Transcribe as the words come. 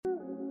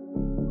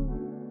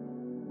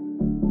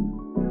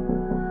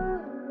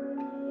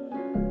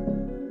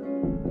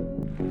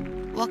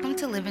Welcome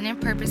to Living in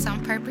Purpose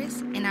on Purpose,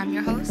 and I'm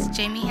your host,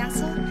 Jamie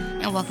Hansel,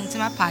 and welcome to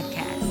my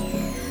podcast.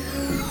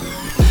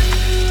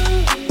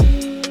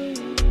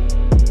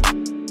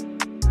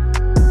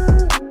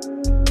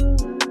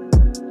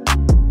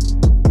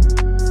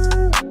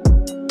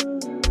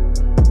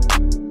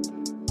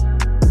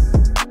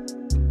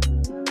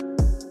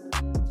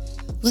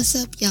 What's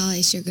up, y'all?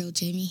 It's your girl,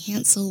 Jamie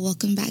Hansel.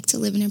 Welcome back to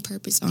Living in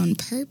Purpose on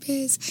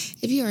Purpose.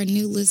 If you are a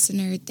new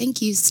listener,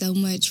 thank you so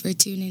much for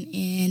tuning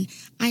in.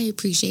 I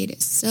appreciate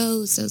it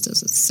so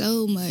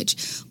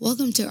much.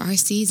 Welcome to our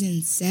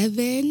season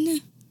 7.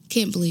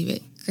 Can't believe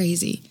it.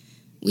 Crazy.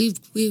 We've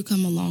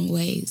come a long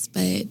ways,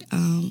 but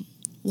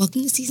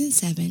welcome to season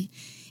 7.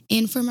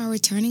 And for my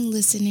returning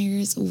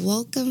listeners,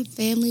 welcome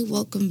family,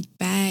 welcome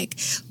back.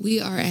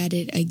 We are at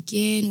it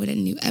again with a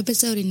new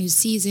episode, a new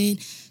season.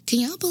 Can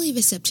y'all believe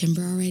it's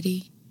September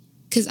already?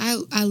 Because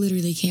I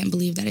literally can't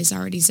believe that it's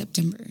already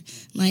September.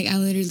 Like, I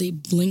literally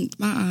blinked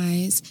my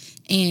eyes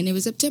and it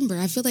was September.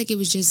 I feel like it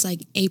was just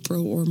like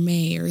April or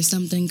May or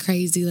something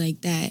crazy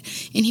like that.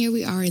 And here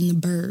we are in the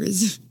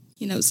burrs.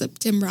 You know,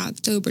 September,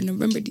 October,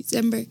 November,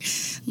 December.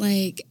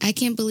 Like, I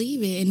can't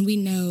believe it. And we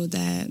know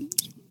that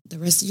the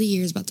rest of the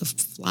year is about to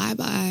fly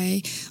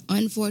by.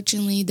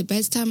 Unfortunately, the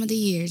best time of the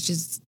year is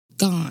just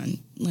gone.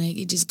 Like,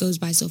 it just goes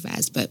by so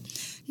fast. But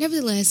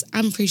nevertheless,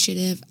 I'm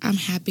appreciative. I'm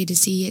happy to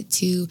see it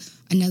to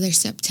another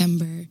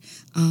September.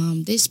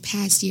 This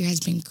past year has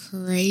been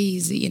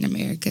crazy in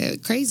America.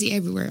 Crazy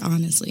everywhere,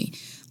 honestly.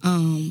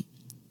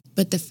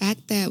 But the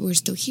fact that we're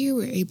still here,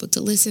 we're able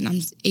to listen,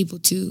 I'm able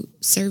to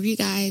serve you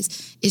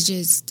guys is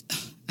just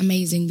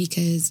amazing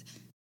because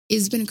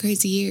it's been a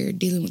crazy year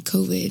dealing with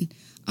COVID.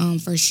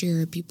 For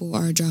sure, people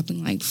are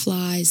dropping like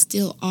flies,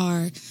 still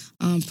are.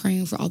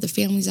 Praying for all the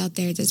families out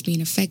there that's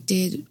being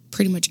affected.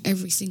 Pretty much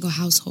every single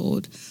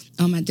household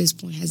at this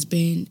point has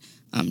been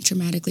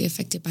traumatically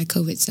affected by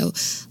COVID. So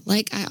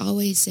like I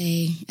always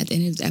say at the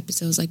end of the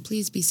episodes, like,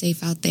 please be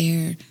safe out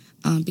there.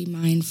 Be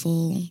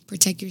mindful,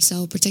 protect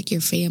yourself, protect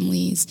your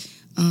families.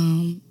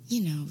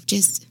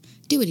 Just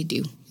do what it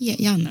do. Yeah,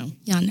 y'all know.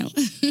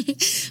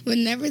 But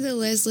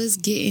nevertheless, let's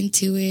get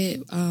into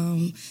it.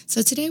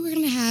 So today we're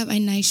going to have a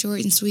nice,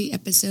 short and sweet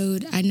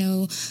episode. I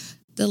know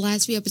the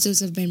last few episodes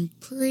have been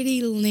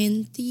pretty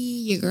lengthy.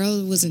 Your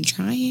girl wasn't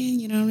trying,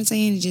 you know what I'm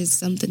saying? It's just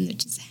something that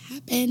just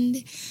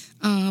happened.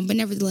 But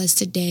nevertheless,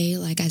 today,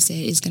 like I said,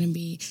 it's going to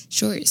be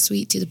short,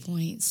 sweet, to the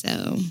point.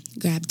 So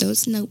grab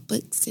those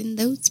notebooks and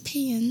those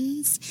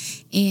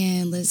pens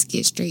and let's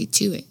get straight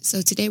to it.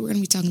 So today we're going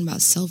to be talking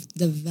about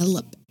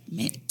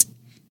self-development.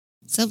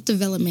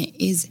 Self-development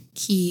is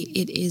key.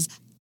 It is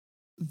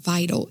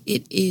vital.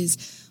 It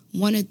is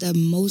one of the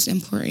most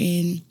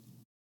important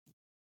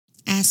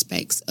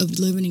aspects of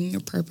living in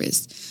your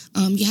purpose.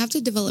 You have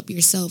to develop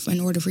yourself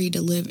in order for you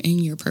to live in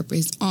your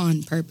purpose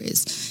on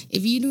purpose.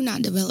 If you do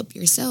not develop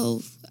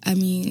yourself, I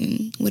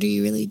mean, what are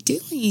you really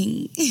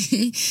doing?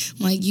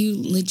 Like,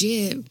 you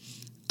legit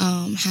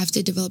have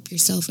to develop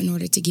yourself in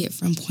order to get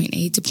from point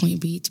A to point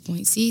B to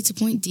point C to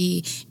point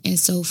D and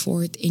so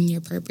forth in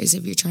your purpose.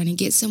 If you're trying to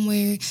get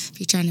somewhere, if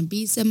you're trying to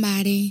be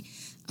somebody,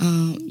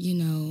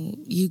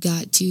 you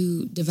got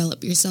to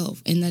develop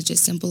yourself. And that's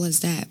just simple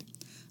as that.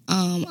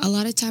 A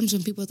lot of times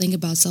when people think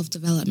about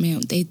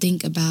self-development, they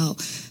think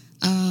about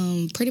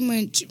pretty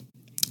much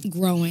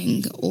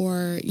growing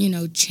or,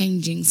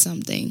 changing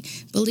something.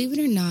 Believe it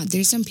or not,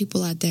 there's some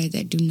people out there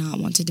that do not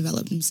want to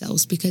develop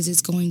themselves because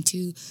it's going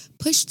to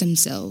push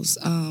themselves.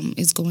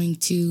 It's going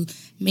to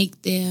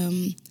make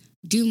them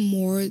do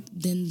more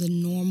than the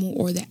normal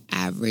or the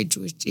average,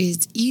 which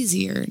is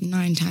easier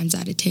 9 times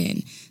out of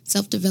 10.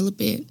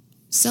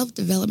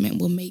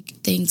 Self-development will make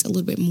things a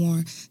little bit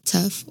more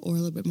tough or a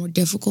little bit more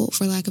difficult,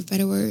 for lack of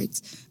better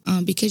words,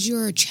 because you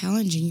are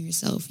challenging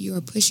yourself. You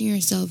are pushing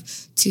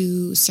yourself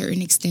to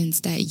certain extents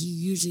that you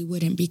usually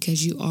wouldn't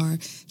because you are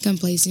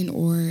complacent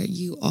or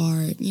you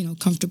are,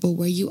 comfortable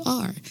where you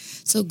are.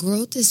 So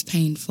growth is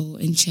painful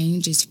and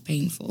change is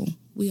painful.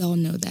 We all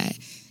know that.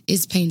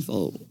 It's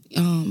painful.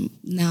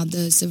 Now,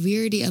 the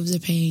severity of the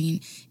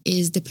pain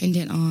is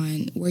dependent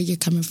on where you're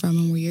coming from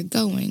and where you're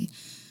going.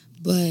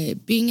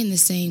 But being in the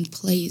same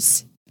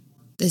place,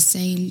 the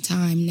same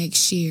time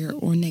next year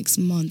or next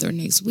month or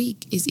next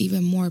week is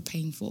even more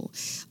painful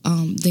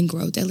than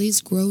growth. At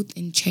least growth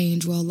and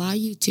change will allow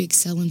you to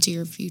excel into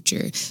your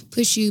future,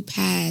 push you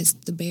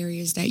past the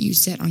barriers that you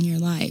set on your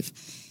life.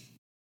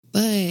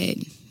 But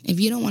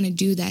if you don't want to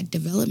do that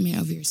development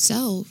of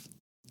yourself,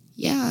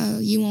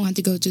 you won't have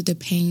to go through the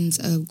pains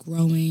of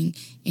growing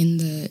in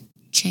the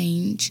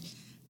change.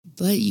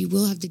 But you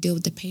will have to deal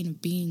with the pain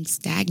of being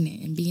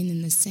stagnant and being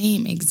in the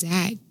same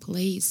exact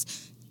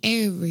place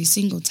every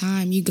single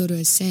time you go to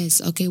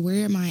assess, okay,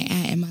 where am I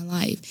at in my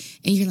life?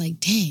 And you're like,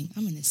 dang,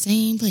 I'm in the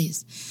same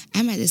place.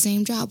 I'm at the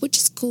same job, which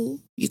is cool.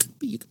 You could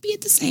be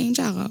at the same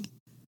job.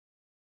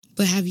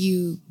 But have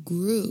you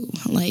grew?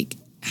 Like,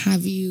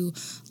 have you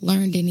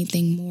learned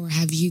anything more?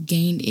 Have you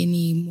gained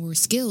any more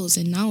skills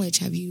and knowledge?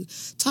 Have you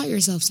taught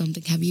yourself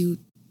something? Have you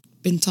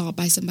been taught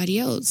by somebody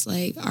else?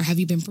 Like, or have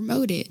you been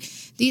promoted?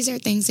 These are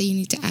things that you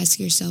need to ask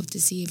yourself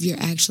to see if you're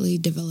actually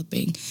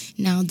developing.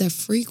 Now, the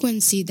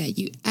frequency that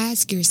you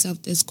ask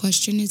yourself this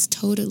question is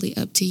totally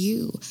up to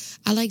you.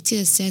 I like to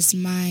assess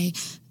my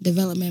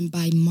development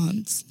by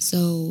months.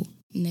 So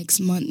next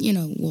month,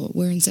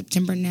 we're in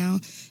September now,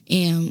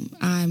 and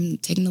I'm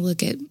taking a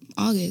look at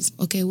August.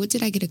 Okay, what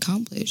did I get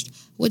accomplished?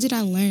 What did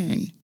I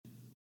learn?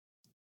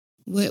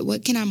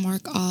 What can I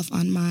mark off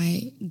on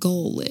my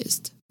goal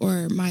list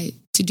or my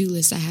to-do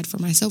list I had for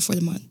myself for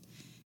the month?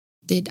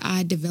 Did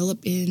I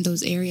develop in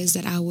those areas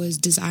that I was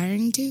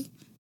desiring to?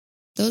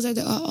 Those are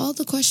all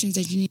the questions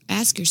that you need to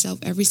ask yourself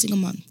every single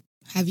month.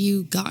 Have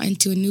you gotten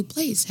to a new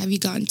place? Have you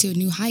gotten to a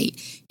new height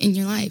in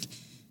your life?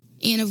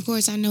 And of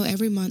course, I know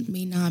every month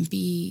may not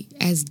be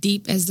as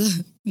deep as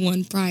the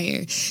one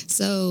prior.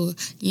 So,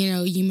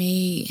 you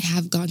may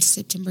have gone to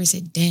September and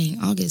said, dang,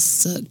 August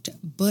sucked.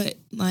 But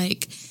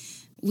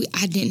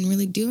I didn't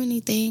really do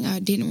anything. I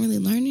didn't really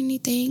learn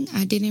anything.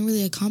 I didn't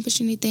really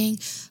accomplish anything.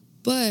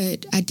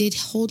 But I did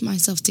hold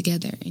myself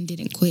together and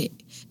didn't quit.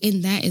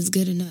 And that is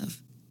good enough.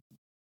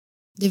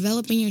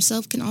 Developing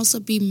yourself can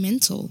also be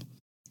mental.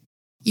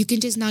 You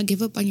can just not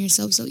give up on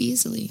yourself so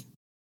easily.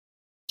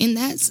 And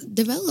that's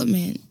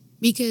development.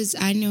 Because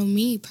I know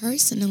me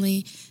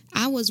personally,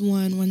 I was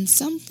one when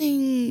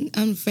something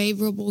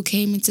unfavorable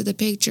came into the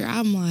picture,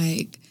 I'm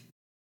like,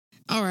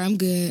 all right, I'm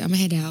good. I'm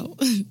going to head out.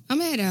 I'm going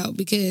to head out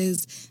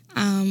because,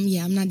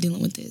 I'm not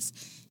dealing with this.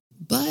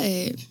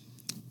 But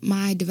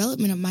my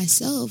development of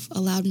myself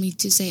allowed me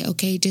to say,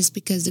 okay, just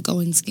because the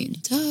going's getting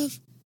tough,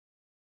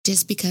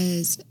 just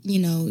because,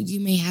 you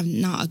may have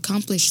not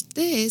accomplished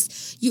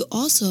this, you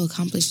also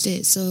accomplished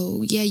this.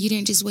 So, you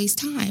didn't just waste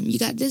time. You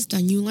got this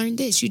done. You learned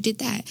this. You did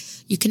that.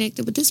 You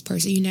connected with this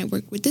person. You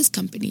networked with this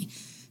company.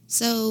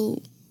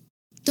 So,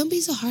 don't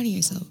be so hard on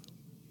yourself,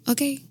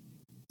 okay?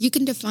 You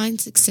can define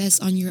success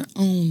on your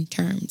own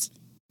terms.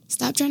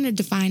 Stop trying to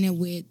define it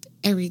with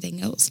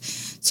everything else.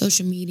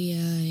 Social media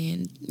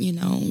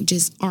and,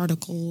 just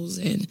articles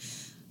and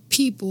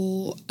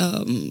people,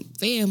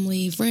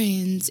 family,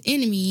 friends,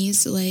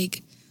 enemies.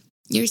 Like,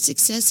 your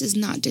success is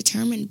not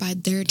determined by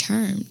their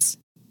terms.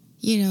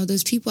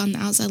 Those people on the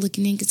outside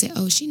looking in can say,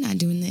 oh, she's not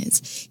doing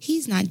this.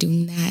 He's not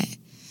doing that.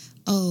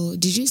 Oh,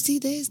 did you see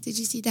this? Did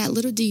you see that?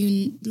 Little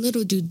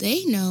do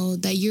they know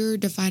that you're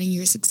defining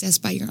your success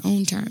by your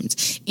own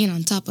terms. And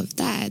on top of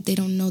that, they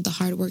don't know the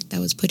hard work that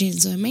was put in.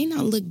 So it may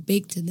not look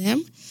big to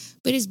them,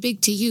 but it's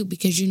big to you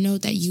because you know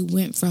that you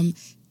went from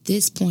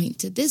this point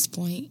to this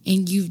point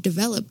and you've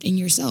developed in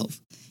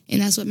yourself.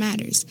 And that's what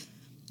matters.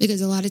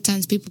 Because a lot of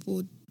times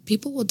people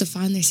will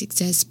define their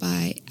success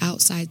by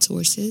outside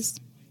sources.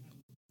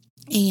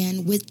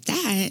 And with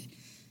that,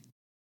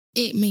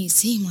 it may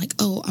seem like,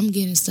 oh, I'm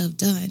getting stuff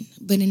done.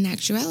 But in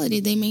actuality,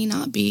 they may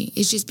not be.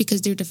 It's just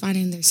because they're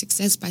defining their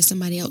success by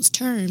somebody else's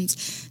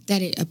terms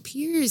that it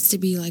appears to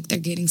be like they're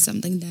getting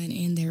something done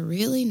and they're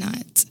really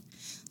not.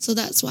 So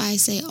that's why I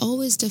say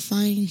always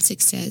define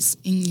success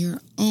in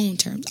your own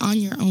terms, on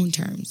your own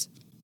terms.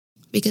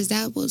 Because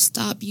that will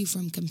stop you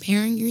from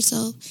comparing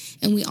yourself.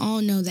 And we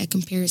all know that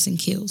comparison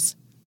kills.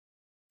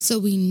 So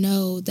we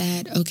know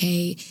that,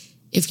 okay,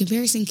 if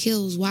comparison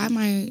kills, why am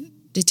I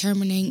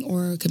determining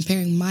or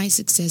comparing my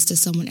success to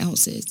someone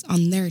else's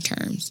on their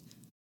terms?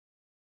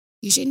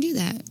 You shouldn't do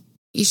that.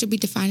 You should be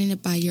defining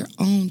it by your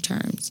own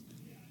terms.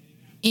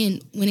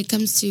 And when it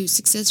comes to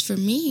success for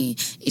me,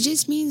 it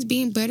just means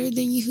being better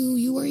than who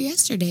you were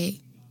yesterday.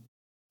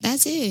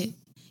 That's it.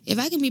 If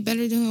I can be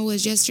better than who I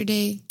was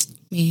yesterday,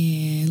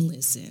 man,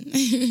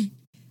 listen,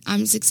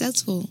 I'm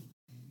successful.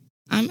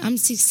 I'm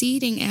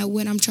succeeding at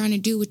what I'm trying to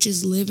do, which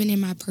is living in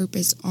my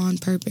purpose on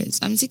purpose.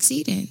 I'm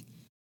succeeding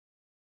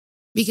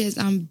because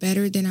I'm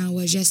better than I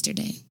was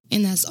yesterday.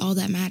 And that's all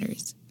that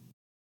matters.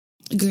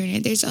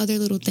 Granted, there's other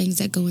little things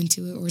that go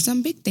into it or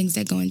some big things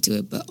that go into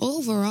it. But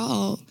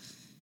overall,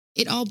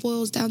 it all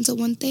boils down to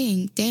one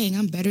thing. Dang,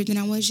 I'm better than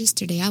I was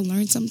yesterday. I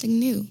learned something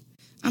new.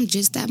 I'm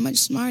just that much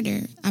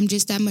smarter. I'm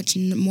just that much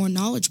more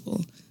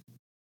knowledgeable.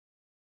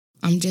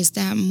 I'm just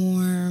that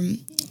more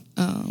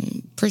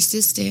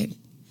persistent.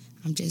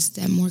 I'm just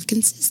that more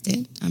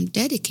consistent. I'm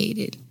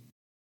dedicated.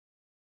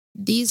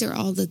 These are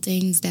all the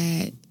things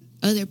that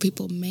other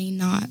people may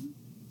not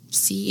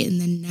see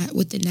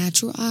with the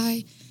natural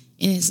eye,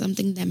 and it's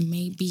something that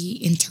may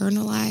be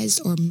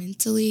internalized or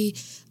mentally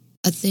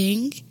a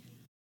thing.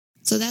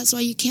 So that's why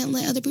you can't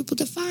let other people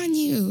define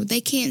you. They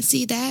can't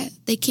see that.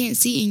 They can't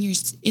see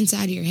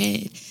inside of your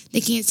head.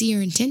 They can't see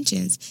your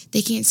intentions.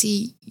 They can't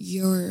see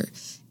your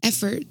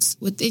efforts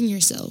within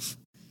yourself.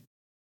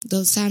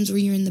 Those times where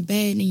you're in the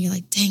bed and you're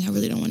like, dang, I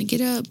really don't want to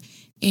get up.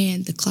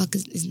 And the clock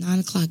is 9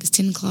 o'clock, it's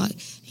 10 o'clock.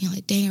 And you're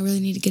like, dang, I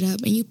really need to get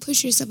up. And you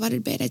push yourself out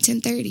of bed at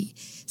 10:30.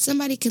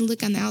 Somebody can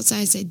look on the outside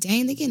and say,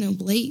 dang, they're getting up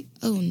late.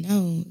 Oh,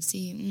 no.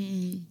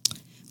 See,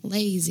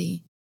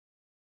 lazy.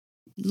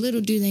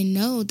 Little do they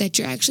know that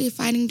you're actually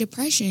fighting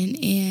depression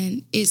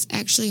and it's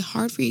actually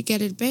hard for you to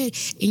get out of bed.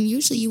 And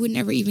usually you would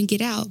never even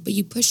get out, but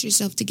you push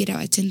yourself to get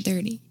out at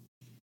 10:30.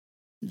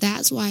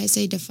 That's why I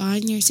say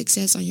define your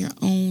success on your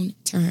own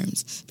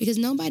terms, because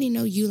nobody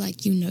know you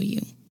like you know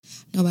you.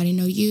 Nobody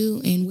know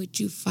you and what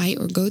you fight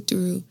or go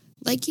through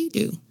like you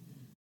do.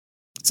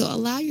 So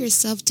allow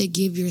yourself to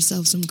give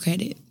yourself some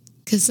credit,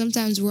 because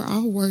sometimes we're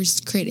our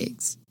worst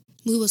critics.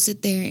 We will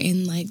sit there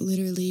and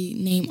literally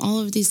name all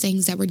of these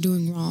things that we're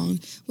doing wrong,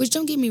 which,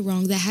 don't get me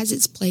wrong, that has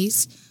its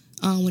place.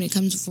 When it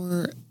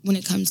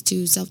comes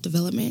to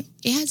self-development,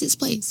 it has its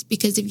place,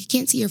 because if you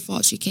can't see your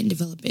faults, you can't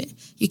develop it.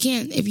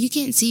 If you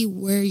can't see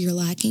where you're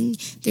lacking,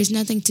 there's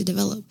nothing to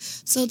develop.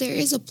 So there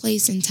is a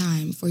place and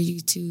time for you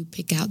to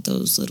pick out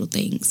those little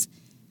things.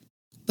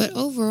 But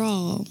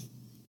overall,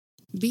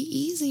 be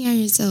easy on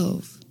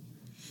yourself.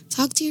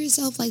 Talk to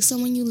yourself like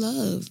someone you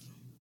love,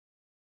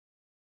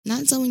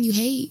 not someone you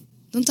hate.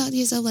 Don't talk to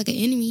yourself like an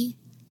enemy.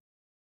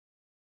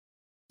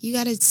 You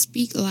got to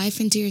speak life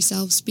into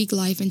yourself, speak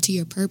life into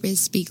your purpose,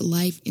 speak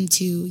life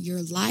into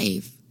your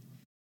life.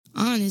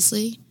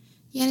 Honestly,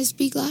 you got to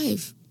speak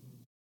life.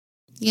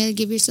 You got to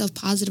give yourself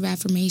positive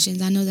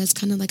affirmations. I know that's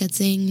kind of like a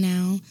thing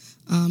now.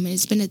 And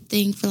it's been a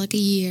thing for like a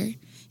year.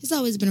 It's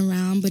always been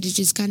around, but it's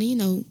just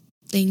kind of,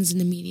 things in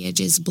the media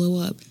just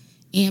blow up.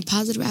 And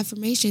positive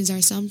affirmations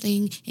are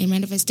something, and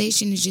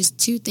manifestation is just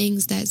two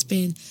things that's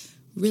been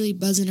really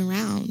buzzing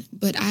around.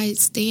 But I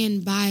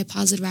stand by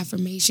positive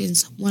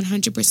affirmations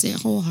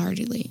 100%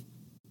 wholeheartedly.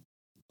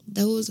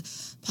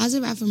 Those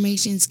positive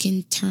affirmations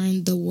can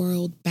turn the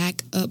world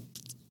back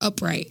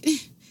upright.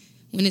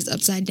 When it's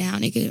upside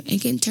down,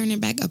 it can turn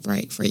it back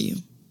upright for you.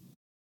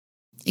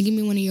 It can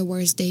be one of your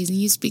worst days, and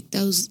you speak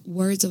those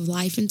words of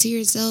life into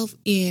yourself,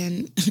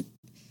 and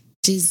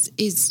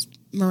it's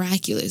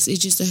miraculous. It's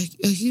just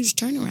a huge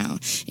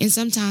turnaround. And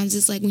sometimes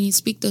it's like when you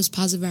speak those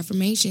positive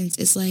affirmations,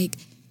 it's like,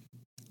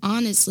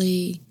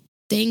 honestly,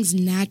 things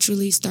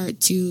naturally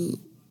start to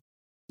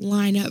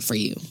line up for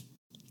you.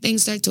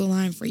 Things start to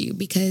align for you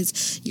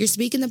because you're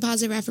speaking the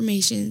positive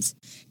affirmations.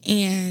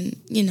 And,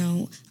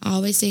 I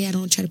always say I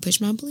don't try to push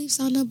my beliefs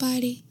on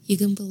nobody. You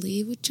can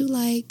believe what you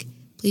like.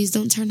 Please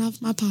don't turn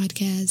off my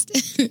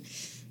podcast.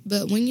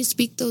 But when you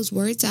speak those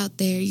words out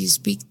there, you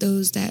speak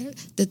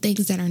the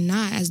things that are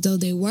not as though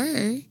they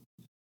were.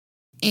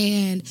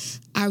 And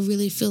I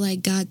really feel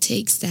like God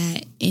takes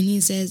that and he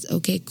says,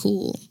 okay,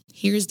 cool.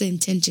 Here's the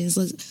intentions.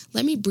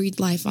 Let me breathe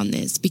life on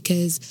this,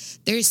 because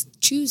there's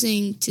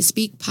choosing to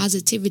speak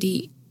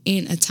positivity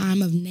in a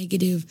time of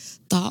negative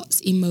thoughts,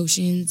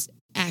 emotions,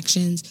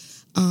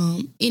 actions,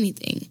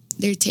 anything.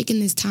 They're taking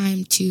this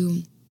time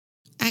to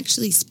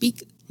actually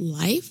speak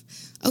life.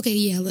 Okay,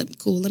 yeah,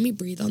 cool. Let me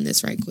breathe on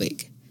this right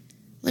quick.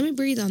 Let me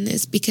breathe on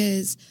this,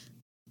 because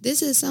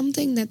this is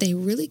something that they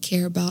really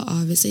care about.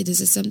 Obviously, this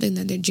is something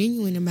that they're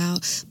genuine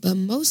about. But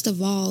most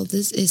of all,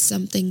 this is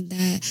something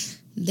that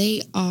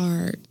they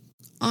are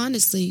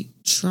honestly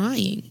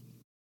trying.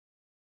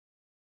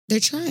 They're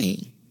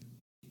trying.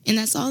 And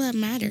that's all that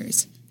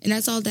matters. And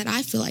that's all that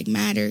I feel like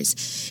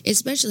matters,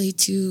 especially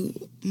to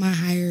my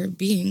higher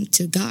being,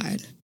 to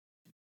God.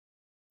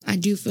 I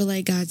do feel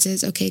like God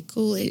says, okay,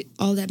 cool.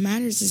 All that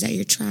matters is that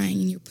you're trying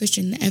and you're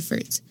pushing the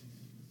efforts.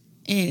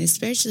 And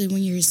especially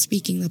when you're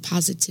speaking the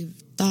positive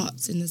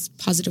thoughts and the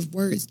positive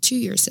words to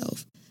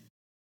yourself.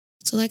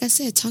 So like I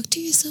said, talk to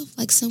yourself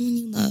like someone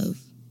you love.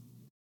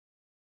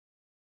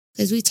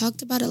 Because we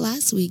talked about it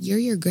last week. You're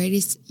your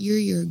greatest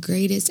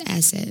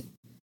asset.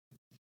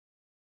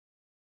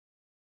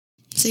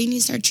 So you need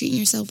to start treating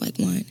yourself like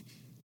one.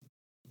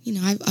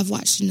 I've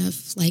watched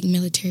enough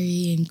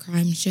military and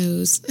crime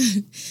shows.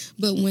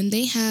 But when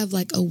they have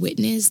a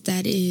witness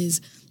that is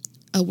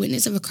a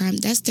witness of a crime,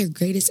 that's their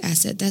greatest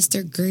asset. That's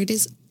their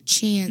greatest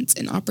chance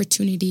and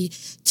opportunity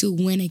to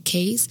win a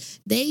case.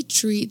 They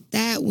treat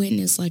that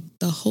witness like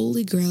the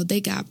holy grail.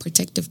 They got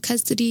protective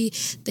custody.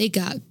 They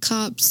got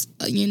cops,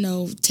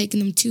 taking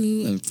them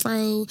to and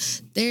fro.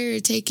 They're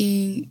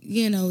taking,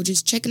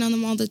 just checking on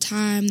them all the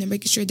time. They're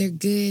making sure they're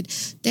good.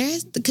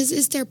 Because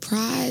it's their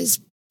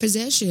prized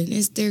possession.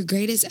 It's their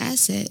greatest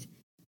asset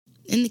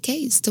in the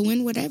case to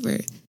win whatever.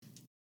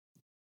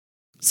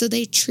 So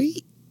they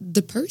treat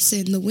the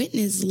person, the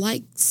witness,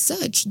 like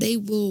such. They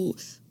will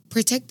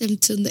protect them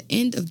to the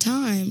end of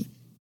time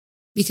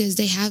because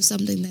they have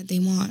something that they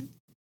want.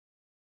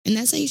 And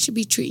that's how you should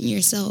be treating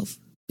yourself,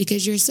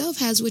 because yourself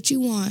has what you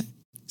want.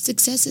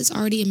 Success is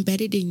already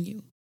embedded in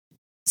you.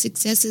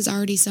 Success is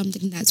already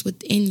something that's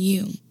within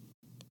you.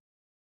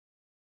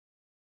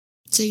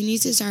 So you need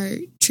to start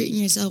treating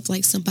yourself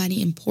like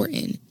somebody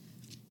important,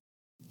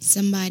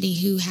 somebody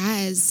who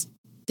has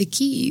the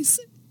keys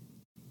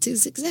to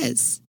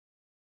success.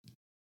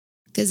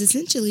 Because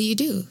essentially you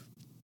do.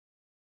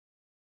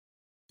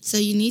 So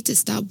you need to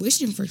stop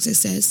wishing for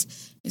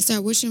success and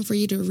start wishing for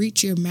you to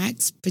reach your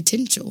max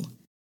potential.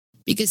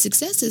 Because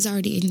success is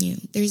already in you.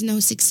 There's no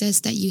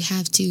success that you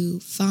have to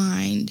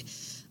find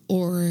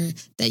or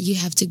that you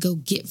have to go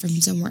get from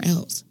somewhere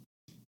else.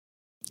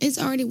 It's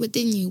already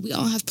within you. We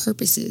all have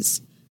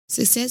purposes.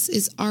 Success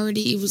is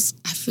already,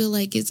 I feel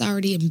like it's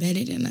already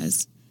embedded in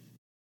us.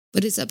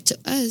 But it's up to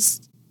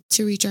us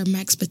to reach our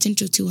max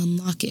potential to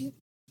unlock it.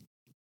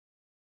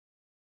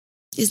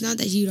 It's not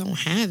that you don't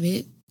have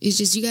it. It's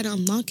just you got to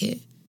unlock it.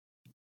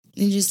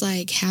 And just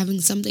like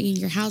having something in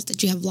your house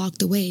that you have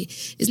locked away.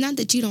 It's not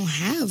that you don't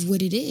have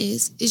what it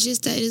is. It's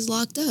just that it's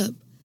locked up.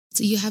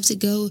 So you have to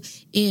go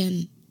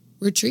and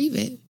retrieve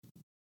it.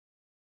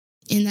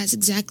 And that's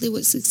exactly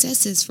what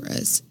success is for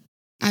us.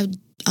 I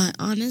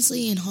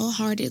honestly and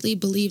wholeheartedly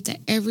believe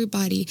that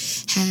everybody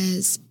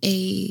has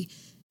a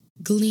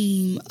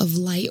gleam of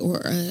light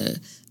or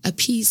a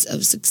piece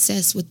of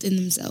success within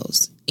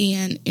themselves.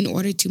 And in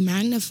order to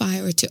magnify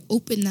or to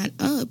open that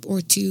up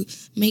or to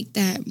make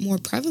that more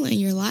prevalent in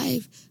your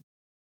life,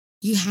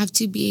 you have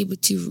to be able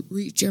to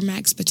reach your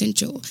max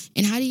potential.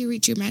 And how do you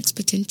reach your max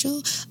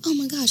potential? Oh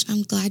my gosh,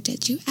 I'm glad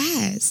that you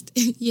asked.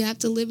 You have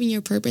to live in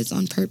your purpose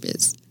on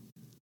purpose.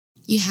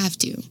 You have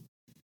to.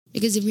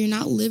 Because if you're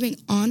not living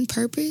on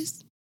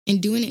purpose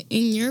and doing it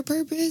in your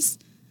purpose,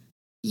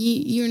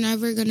 you're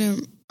never going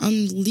to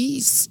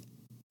unleash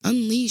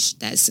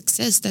that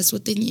success that's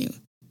within you.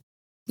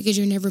 Because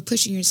you're never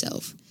pushing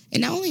yourself.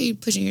 And not only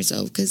pushing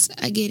yourself, because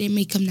I get it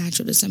may come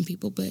natural to some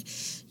people, but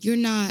you're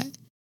not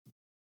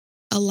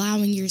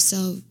allowing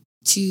yourself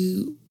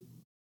to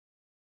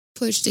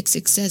push the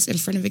success in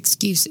front of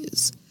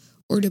excuses,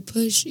 or to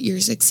push your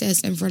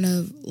success in front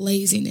of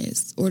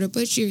laziness, or to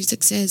push your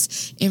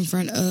success in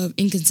front of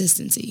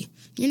inconsistency.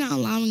 You're not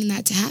allowing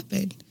that to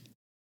happen.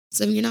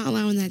 So if you're not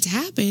allowing that to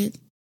happen,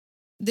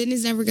 then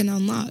it's never going to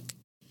unlock.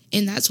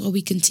 And that's why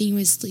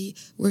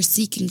we're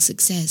seeking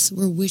success.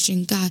 We're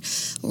wishing God,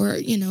 or,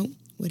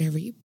 whatever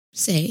you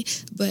say,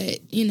 but,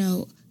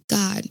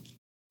 God,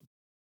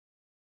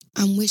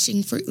 I'm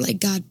wishing for,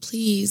 God,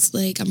 please,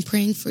 I'm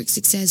praying for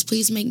success.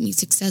 Please make me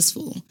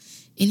successful.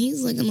 And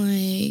he's looking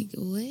like,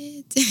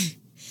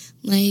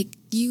 what?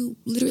 You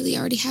literally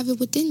already have it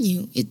within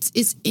you.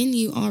 It's in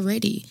you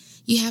already.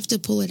 You have to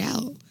pull it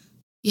out.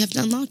 You have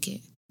to unlock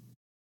it.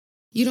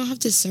 You don't have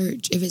to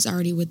search if it's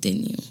already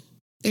within you.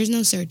 There's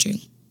no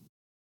searching.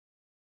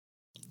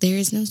 There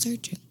is no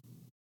searching.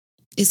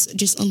 It's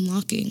just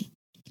unlocking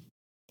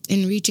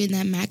and reaching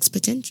that max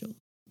potential.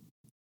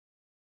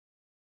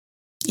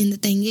 And the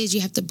thing is,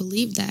 you have to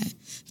believe that,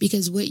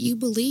 because what you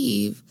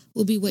believe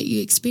will be what you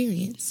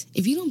experience.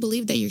 If you don't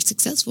believe that you're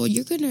successful,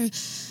 you're going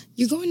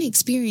to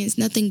experience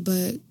nothing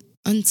but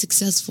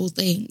unsuccessful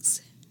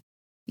things.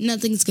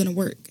 Nothing's going to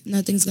work.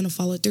 Nothing's going to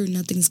follow through.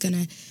 Nothing's going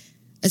to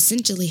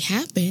essentially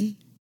happen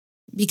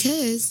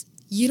because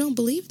you don't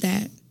believe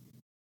that.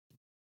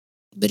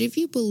 But if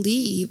you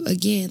believe,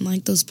 again,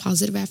 like those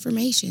positive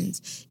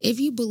affirmations, if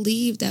you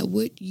believe that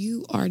what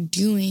you are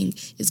doing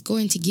is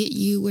going to get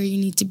you where you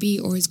need to be,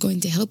 or is going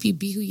to help you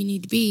be who you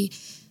need to be,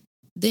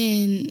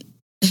 then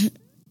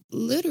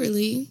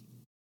literally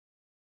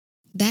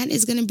that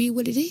is going to be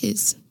what it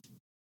is.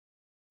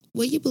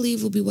 What you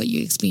believe will be what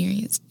you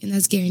experience. And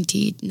that's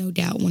guaranteed, no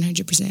doubt,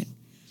 100%.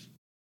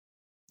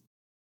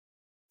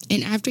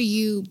 And after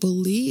you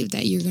believe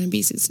that you're going to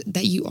be,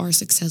 that you are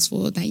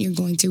successful, that you're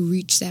going to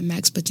reach that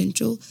max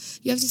potential,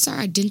 you have to start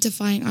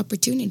identifying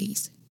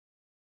opportunities.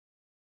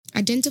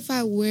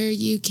 Identify where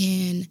you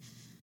can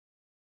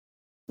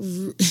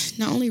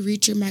not only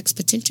reach your max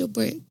potential,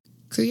 but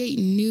create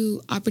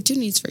new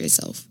opportunities for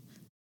yourself.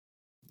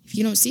 If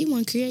you don't see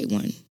one, create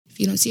one. If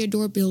you don't see a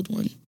door, build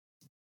one.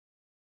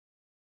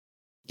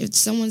 If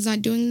someone's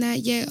not doing that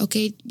yet,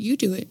 okay, you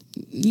do it.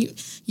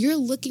 You're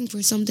looking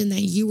for something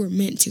that you were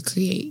meant to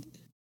create.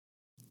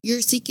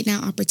 You're seeking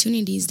out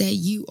opportunities that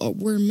you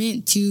were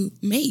meant to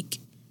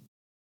make.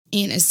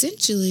 And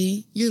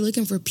essentially, you're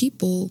looking for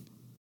people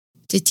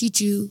to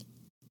teach you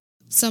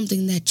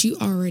something that you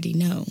already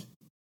know.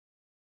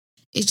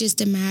 It's just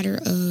a matter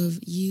of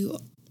you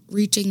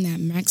reaching that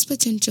max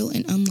potential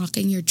and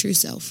unlocking your true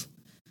self.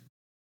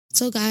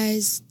 So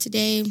guys,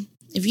 today,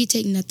 if you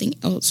take nothing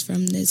else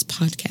from this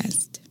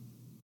podcast,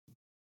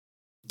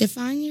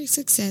 define your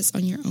success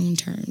on your own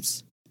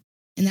terms.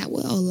 And that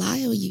would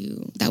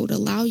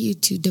allow you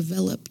to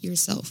develop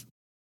yourself.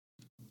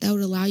 That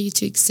would allow you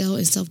to excel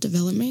in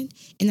self-development.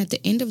 And at the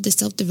end of the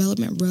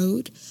self-development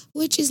road,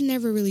 which is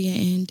never really an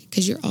end,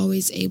 because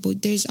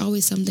there's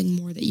always something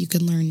more that you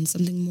can learn and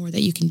something more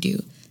that you can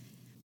do.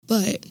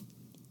 But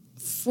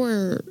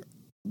for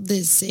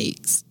the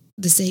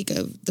sake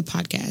of the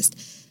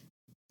podcast,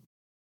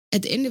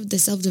 at the end of the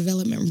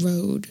self-development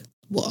road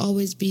will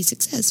always be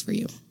success for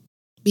you,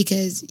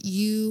 because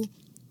you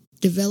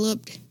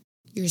developed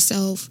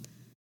yourself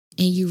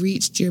and you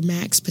reached your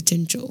max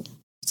potential.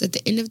 So at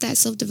the end of that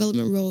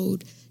self-development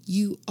road,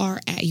 you are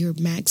at your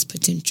max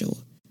potential.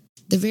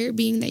 The very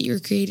being that you were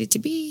created to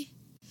be,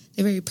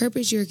 the very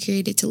purpose you were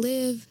created to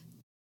live,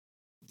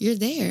 you're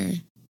there.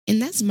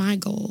 And that's my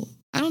goal.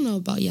 I don't know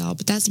about y'all,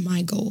 but that's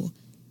my goal.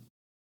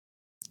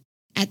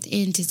 At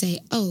the end, to say,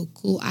 oh,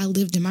 cool, I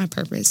lived in my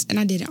purpose, and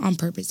I did it on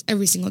purpose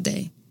every single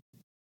day.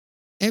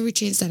 Every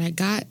chance that I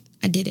got,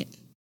 I did it.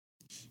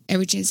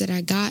 Every chance that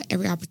I got,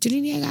 every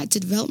opportunity I got to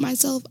develop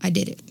myself, I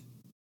did it.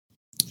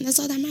 And that's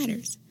all that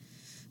matters.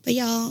 But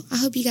y'all, I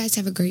hope you guys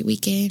have a great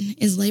weekend.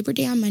 It's Labor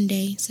Day on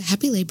Monday, so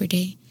happy Labor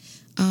Day.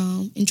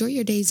 Enjoy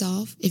your days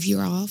off if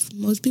you're off.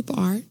 Most people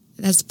are.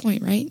 That's the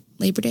point, right?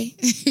 Labor Day.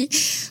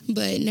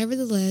 But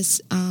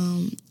nevertheless,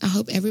 I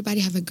hope everybody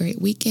have a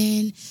great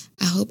weekend.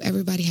 I hope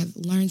everybody have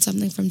learned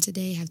something from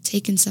today, have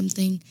taken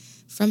something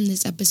from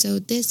this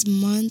episode. This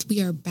month,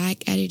 we are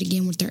back at it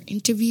again with our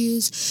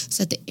interviews.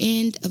 So at the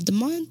end of the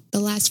month, the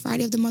last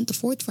Friday of the month, the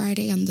fourth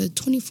Friday, on the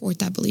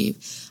 24th, I believe,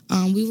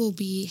 we will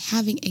be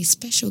having a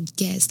special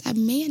guest. I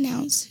may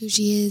announce who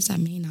she is. I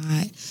may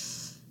not.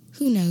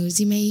 Who knows?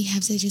 You may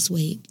have to just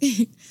wait.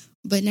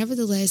 But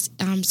nevertheless,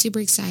 I'm super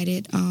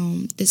excited.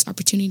 This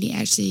opportunity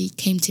actually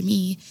came to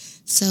me.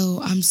 So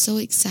I'm so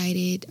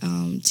excited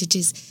to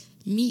just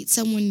meet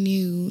someone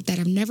new that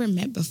I've never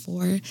met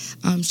before.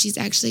 She's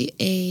actually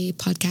a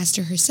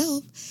podcaster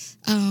herself,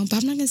 but I'm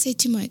not going to say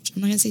too much.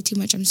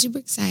 I'm super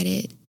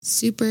excited.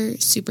 Super,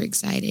 super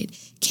excited.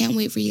 Can't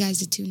wait for you guys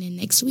to tune in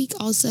next week.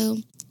 Also,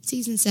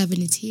 season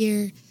 7 is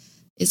here.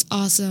 It's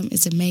awesome.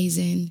 It's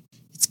amazing.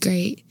 It's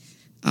great.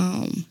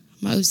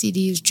 My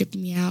OCD was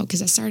tripping me out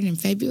because I started in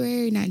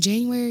February, not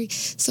January.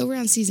 So we're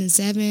on season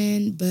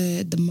 7,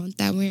 but the month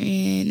that we're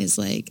in is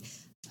like,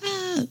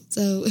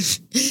 so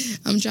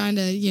I'm trying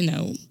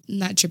to,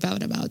 not trip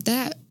out about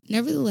that.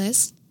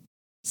 Nevertheless,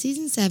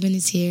 season 7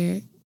 is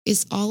here.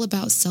 It's all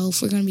about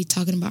self. We're going to be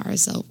talking about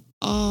ourselves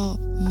all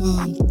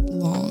month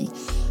long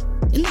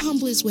in the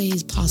humblest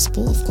ways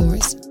possible, of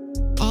course.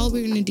 All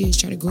we're going to do is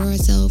try to grow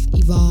ourselves,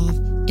 evolve,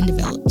 and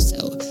develop.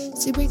 So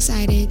super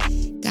excited.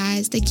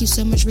 Guys, thank you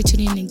so much for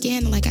tuning in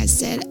again. Like I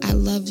said, I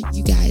love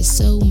you guys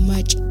so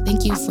much.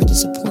 Thank you for the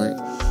support.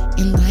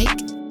 And like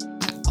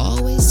I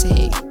always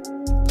say,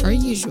 per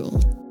usual,